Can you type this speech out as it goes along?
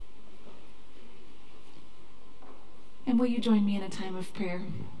And will you join me in a time of prayer?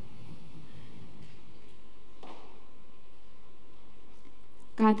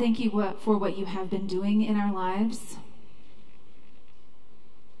 God, thank you for what you have been doing in our lives.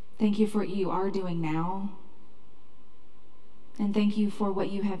 Thank you for what you are doing now. And thank you for what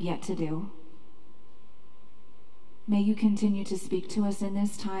you have yet to do. May you continue to speak to us in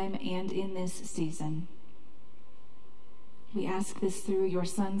this time and in this season. We ask this through your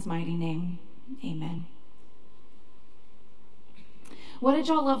Son's mighty name. Amen. What did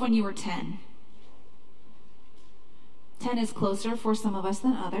y'all love when you were 10? 10 is closer for some of us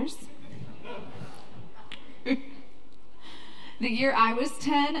than others. The year I was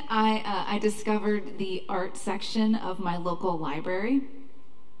 10, I discovered the art section of my local library.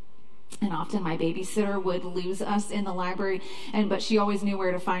 And often my babysitter would lose us in the library, but she always knew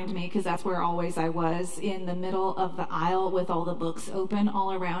where to find me because that's where always I was, in the middle of the aisle with all the books open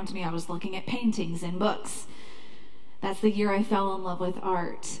all around me. I was looking at paintings and books. That's the year I fell in love with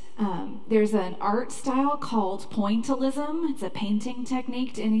art. There's an art style called pointillism. It's a painting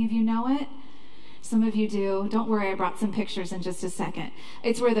technique. Do any of you know it? Some of you do. Don't worry, I brought some pictures in just a second.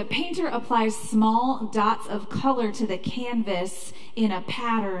 It's where the painter applies small dots of color to the canvas in a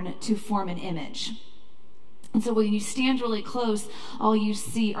pattern to form an image. And so when you stand really close, all you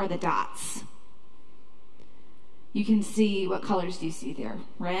see are the dots. You can see, what colors do you see there?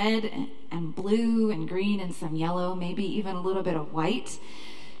 Red and blue and green and some yellow, maybe even a little bit of white.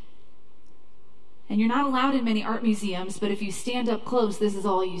 And you're not allowed in many art museums, but if you stand up close, this is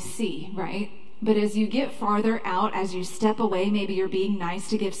all you see, right? But as you get farther out, as you step away, maybe you're being nice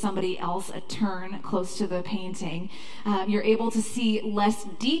to give somebody else a turn close to the painting, you're able to see less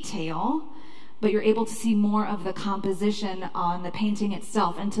detail, but you're able to see more of the composition on the painting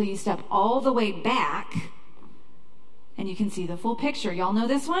itself until you step all the way back and you can see the full picture. Y'all know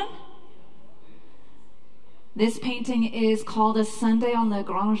this one? This painting is called A Sunday on the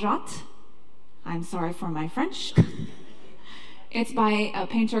Grand Jatte. I'm sorry for my French. It's by a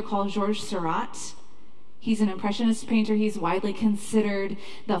painter called Georges Seurat. He's an Impressionist painter. He's widely considered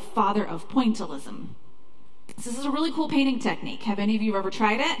the father of pointillism. So this is a really cool painting technique. Have any of you ever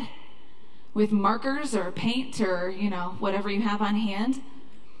tried it? With markers or paint or, whatever you have on hand?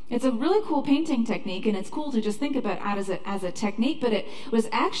 It's a really cool painting technique, and it's cool to just think about it as a technique, but it was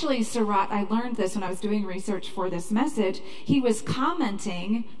actually Seurat. I learned this when I was doing research for this message. He was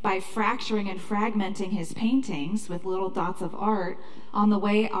commenting by fracturing and fragmenting his paintings with little dots of art on the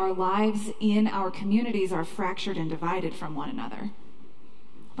way our lives in our communities are fractured and divided from one another.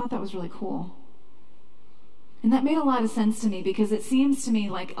 I thought that was really cool. And that made a lot of sense to me because it seems to me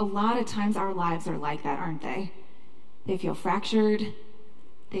like a lot of times our lives are like that, aren't they? They feel fractured.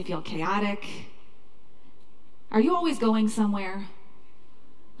 They feel chaotic. Are you always going somewhere?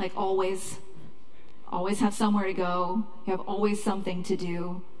 Like always? Always have somewhere to go? You have always something to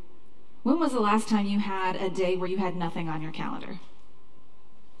do? When was the last time you had a day where you had nothing on your calendar?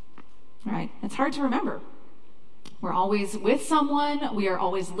 Right? It's hard to remember. We're always with someone. We are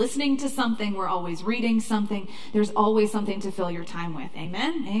always listening to something. We're always reading something. There's always something to fill your time with.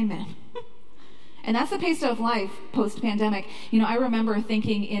 Amen? Amen. And that's the pace of life post-pandemic. I remember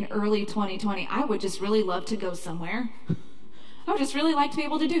thinking in early 2020, I would just really love to go somewhere. I would just really like to be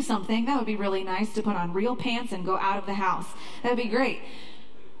able to do something. That would be really nice, to put on real pants and go out of the house. That would be great.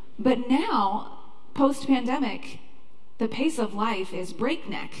 But now, post-pandemic, the pace of life is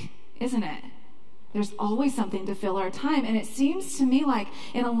breakneck, isn't it? There's always something to fill our time. And it seems to me like,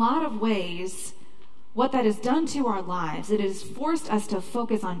 in a lot of ways, what that has done to our lives, it has forced us to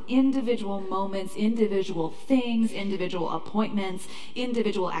focus on individual moments, individual things, individual appointments,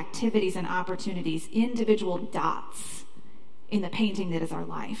 individual activities and opportunities, individual dots in the painting that is our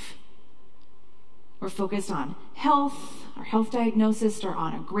life. We're focused on health, our health diagnosis, or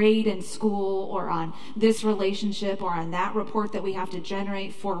on a grade in school, or on this relationship, or on that report that we have to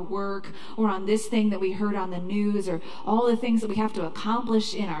generate for work, or on this thing that we heard on the news, or all the things that we have to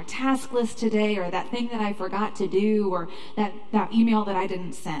accomplish in our task list today, or that thing that I forgot to do, or that email that I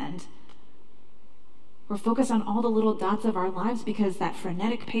didn't send. We're focused on all the little dots of our lives because that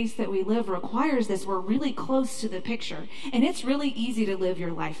frenetic pace that we live requires this. We're really close to the picture. And it's really easy to live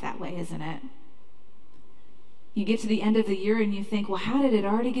your life that way, isn't it? You get to the end of the year and you think, well, how did it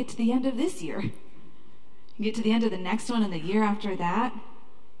already get to the end of this year? You get to the end of the next one and the year after that.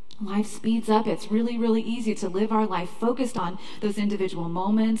 Life speeds up. It's really, really easy to live our life focused on those individual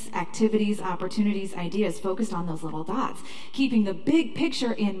moments, activities, opportunities, ideas, focused on those little dots. Keeping the big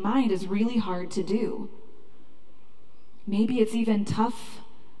picture in mind is really hard to do. Maybe it's even tough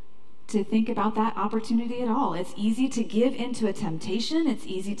to think about that opportunity at all. It's easy to give into a temptation. It's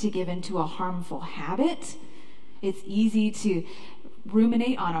easy to give into a harmful habit. It's easy to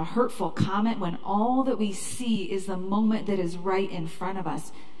ruminate on a hurtful comment when all that we see is the moment that is right in front of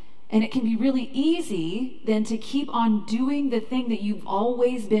us. And it can be really easy then to keep on doing the thing that you've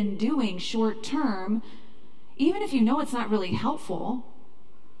always been doing short term, even if you know it's not really helpful,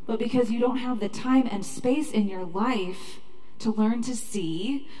 but because you don't have the time and space in your life to learn to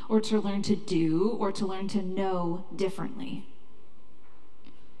see or to learn to do or to learn to know differently.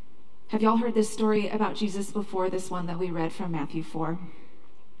 Have y'all heard this story about Jesus before, this one that we read from Matthew 4?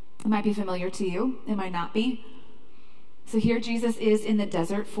 It might be familiar to you. It might not be. So here Jesus is in the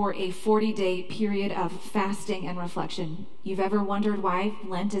desert for a 40-day period of fasting and reflection. You've ever wondered why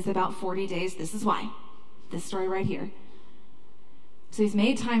Lent is about 40 days? This is why. This story right here. So he's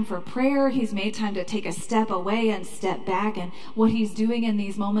made time for prayer. He's made time to take a step away and step back. And what he's doing in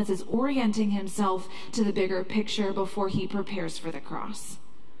these moments is orienting himself to the bigger picture before he prepares for the cross.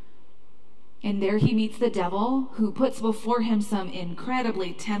 And there he meets the devil, who puts before him some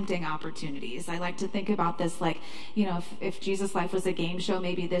incredibly tempting opportunities. I like to think about this like, if Jesus' life was a game show,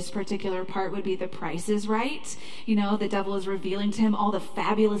 maybe this particular part would be The Price is Right. The devil is revealing to him all the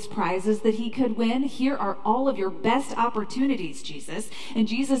fabulous prizes that he could win. Here are all of your best opportunities, Jesus. And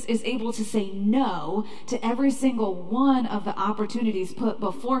Jesus is able to say no to every single one of the opportunities put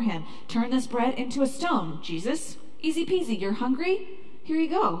before him. Turn this bread into a stone, Jesus. Easy peasy. You're hungry? Here you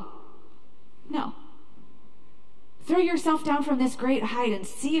go. No. Throw yourself down from this great height and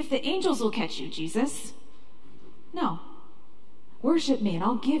see if the angels will catch you, Jesus. No. Worship me and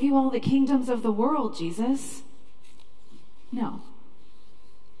I'll give you all the kingdoms of the world, Jesus. No.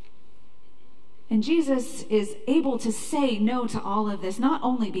 And Jesus is able to say no to all of this, not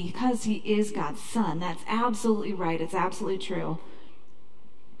only because he is God's son. That's absolutely right. It's absolutely true.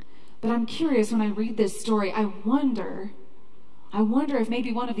 But I'm curious, when I read this story, I wonder if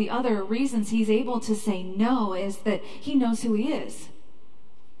maybe one of the other reasons he's able to say no is that he knows who he is.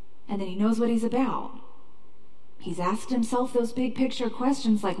 And that he knows what he's about. He's asked himself those big picture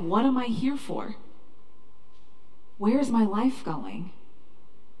questions like, what am I here for? Where is my life going?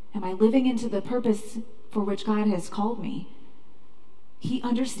 Am I living into the purpose for which God has called me? He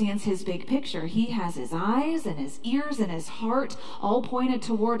understands his big picture. He has his eyes and his ears and his heart all pointed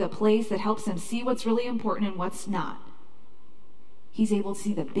toward a place that helps him see what's really important and what's not. He's able to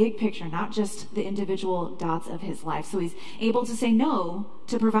see the big picture, not just the individual dots of his life. So he's able to say no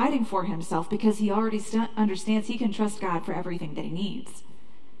to providing for himself because he already understands he can trust God for everything that he needs.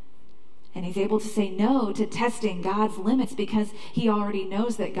 And he's able to say no to testing God's limits because he already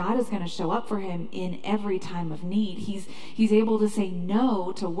knows that God is going to show up for him in every time of need. He's able to say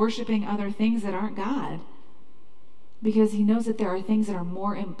no to worshiping other things that aren't God because he knows that there are things that are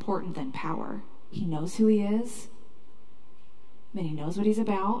more important than power. He knows who he is. And he knows what he's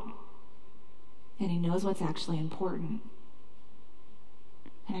about, and he knows what's actually important.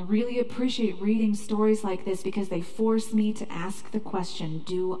 And I really appreciate reading stories like this because they force me to ask the question,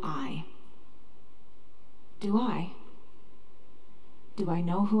 do I? Do I? Do I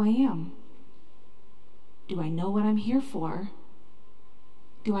know who I am? Do I know what I'm here for?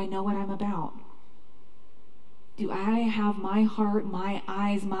 Do I know what I'm about? Do I have my heart, my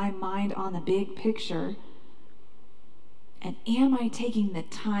eyes, my mind on the big picture? And am I taking the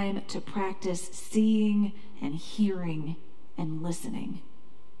time to practice seeing and hearing and listening?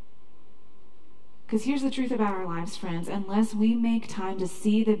 Because here's the truth about our lives, friends. Unless we make time to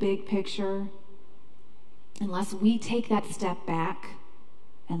see the big picture, unless we take that step back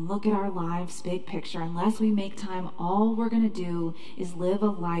and look at our lives, big picture, unless we make time, all we're going to do is live a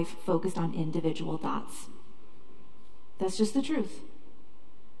life focused on individual dots. That's just the truth.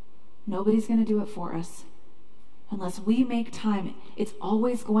 Nobody's going to do it for us. Unless we make time, it's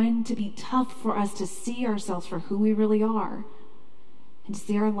always going to be tough for us to see ourselves for who we really are, and to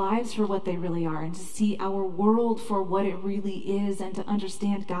see our lives for what they really are, and to see our world for what it really is, and to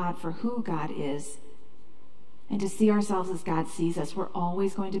understand God for who God is, and to see ourselves as God sees us. We're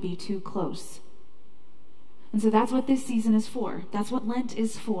always going to be too close. And so that's what this season is for. That's what Lent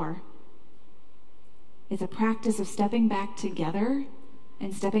is for. It's a practice of stepping back together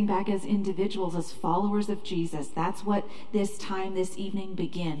and stepping back as individuals, as followers of Jesus. That's what this time, this evening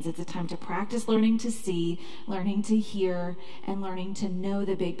begins. It's a time to practice learning to see, learning to hear, and learning to know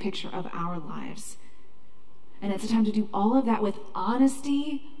the big picture of our lives. And it's a time to do all of that with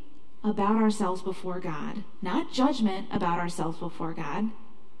honesty about ourselves before God, not judgment about ourselves before God.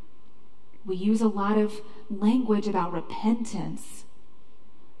 We use a lot of language about repentance.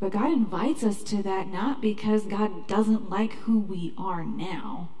 But God invites us to that not because God doesn't like who we are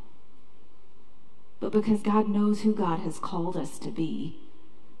now, but because God knows who God has called us to be.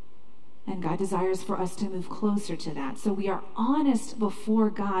 And God desires for us to move closer to that. So we are honest before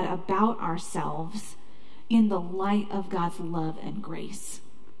God about ourselves in the light of God's love and grace.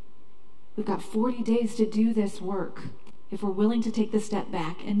 We've got 40 days to do this work if we're willing to take the step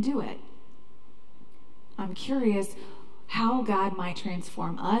back and do it. I'm curious how God might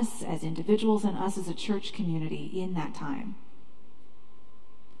transform us as individuals and us as a church community in that time.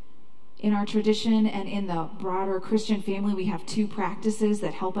 In our tradition and in the broader Christian family, we have two practices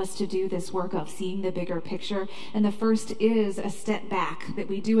that help us to do this work of seeing the bigger picture. And the first is a step back that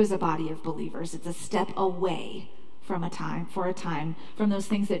we do as a body of believers. It's a step away from a time from those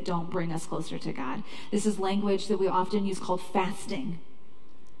things that don't bring us closer to God. This is language that we often use called fasting.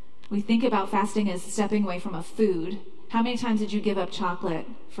 We think about fasting as stepping away from a food. How many times did you give up chocolate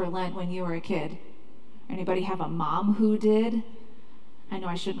for Lent when you were a kid? Anybody have a mom who did? I know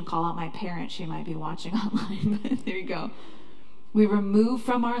I shouldn't call out my parent. She might be watching online, but there you go. We remove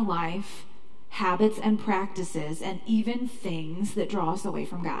from our life habits and practices and even things that draw us away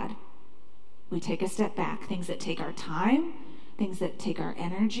from God. We take a step back, things that take our time, things that take our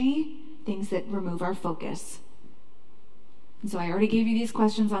energy, things that remove our focus. And so I already gave you these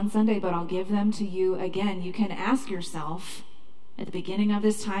questions on Sunday, but I'll give them to you again. You can ask yourself at the beginning of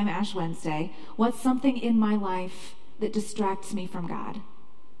this time, Ash Wednesday, what's something in my life that distracts me from God?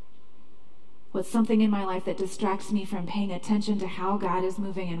 What's something in my life that distracts me from paying attention to how God is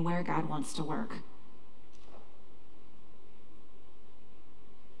moving and where God wants to work?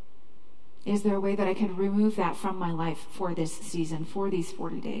 Is there a way that I can remove that from my life for this season, for these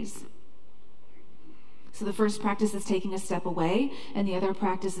 40 days? So the first practice is taking a step away, and the other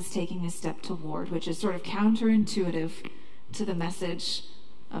practice is taking a step toward, which is sort of counterintuitive to the message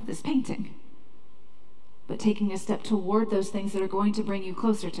of this painting. But taking a step toward those things that are going to bring you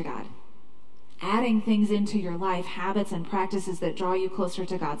closer to God. Adding things into your life, habits and practices that draw you closer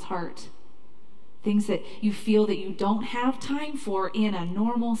to God's heart. Things that you feel that you don't have time for in a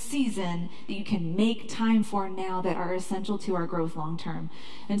normal season that you can make time for now that are essential to our growth long term.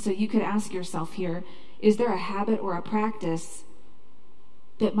 And so you could ask yourself here, is there a habit or a practice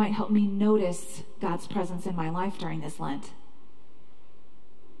that might help me notice God's presence in my life during this Lent?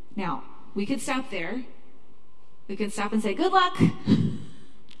 Now, we could stop there. We could stop and say, good luck.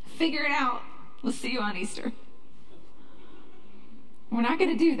 Figure it out. We'll see you on Easter. We're not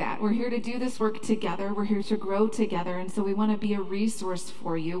going to do that. We're here to do this work together. We're here to grow together. And so we want to be a resource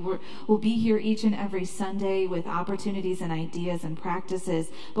for you. We'll be here each and every Sunday with opportunities and ideas and practices.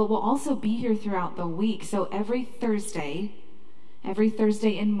 But we'll also be here throughout the week. So every Thursday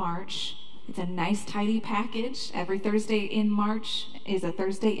in March, it's a nice tidy package. Every Thursday in March is a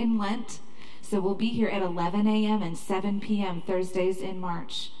Thursday in Lent. So we'll be here at 11 a.m. and 7 p.m. Thursdays in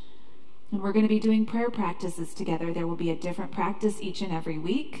March. And we're going to be doing prayer practices together. There will be a different practice each and every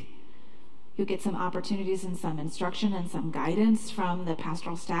week. You'll get some opportunities and some instruction and some guidance from the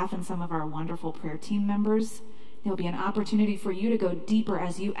pastoral staff and some of our wonderful prayer team members. There'll be an opportunity for you to go deeper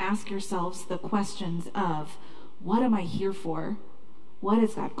as you ask yourselves the questions of, what am I here for? What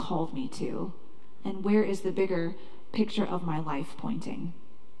has God called me to? And where is the bigger picture of my life pointing?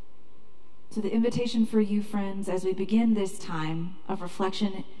 So the invitation for you, friends, as we begin this time of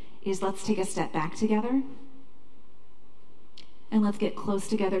reflection is let's take a step back together and let's get close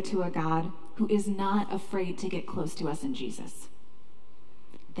together to a God who is not afraid to get close to us in Jesus.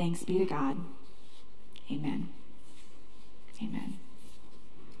 Thanks be to God. Amen. Amen.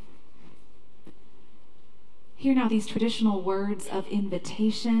 Hear now these traditional words of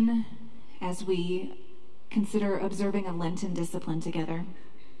invitation as we consider observing a Lenten discipline together.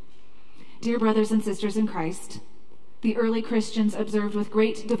 Dear brothers and sisters in Christ, the early Christians observed with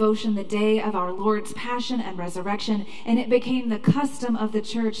great devotion the day of our Lord's Passion and Resurrection, and it became the custom of the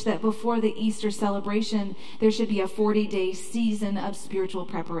church that before the Easter celebration, there should be a 40-day season of spiritual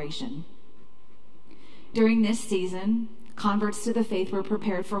preparation. During this season, converts to the faith were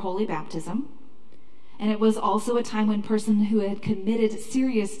prepared for holy baptism, and it was also a time when persons who had committed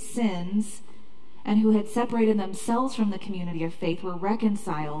serious sins and who had separated themselves from the community of faith were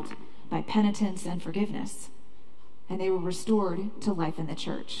reconciled by penitence and forgiveness, and they were restored to life in the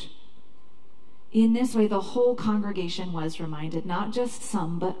church. In this way, the whole congregation was reminded, not just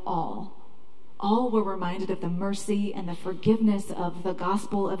some, but all. All were reminded of the mercy and the forgiveness of the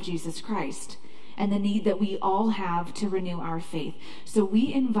gospel of Jesus Christ and the need that we all have to renew our faith. So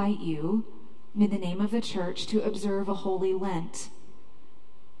we invite you, in the name of the church, to observe a holy Lent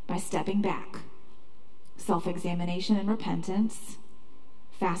by stepping back, self-examination and repentance,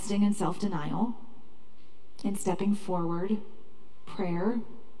 fasting and self-denial, and stepping forward, prayer,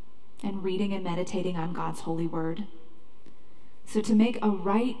 and reading and meditating on God's holy word. So to make a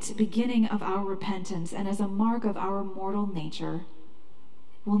right beginning of our repentance and as a mark of our mortal nature,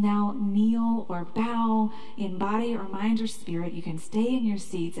 we'll now kneel or bow in body or mind or spirit. You can stay in your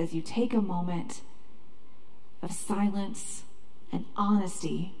seats as you take a moment of silence and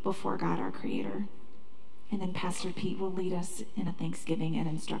honesty before God our Creator. And then Pastor Pete will lead us in a thanksgiving and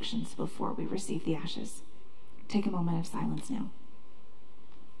instructions before we receive the ashes. Take a moment of silence now.